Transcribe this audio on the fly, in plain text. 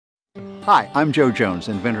Hi, I'm Joe Jones,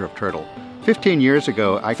 inventor of Turtle. 15 years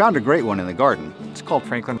ago, I found a great one in the garden. It's called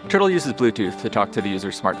Franklin. Turtle uses Bluetooth to talk to the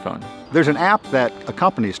user's smartphone. There's an app that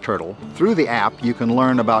accompanies Turtle. Through the app, you can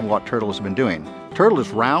learn about what Turtle has been doing. Turtle is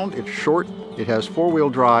round, it's short, it has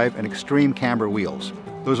four-wheel drive and extreme camber wheels.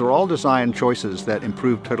 Those are all design choices that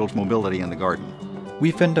improve Turtle's mobility in the garden.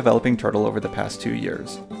 We've been developing Turtle over the past 2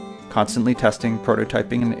 years, constantly testing,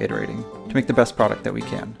 prototyping, and iterating to make the best product that we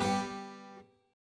can.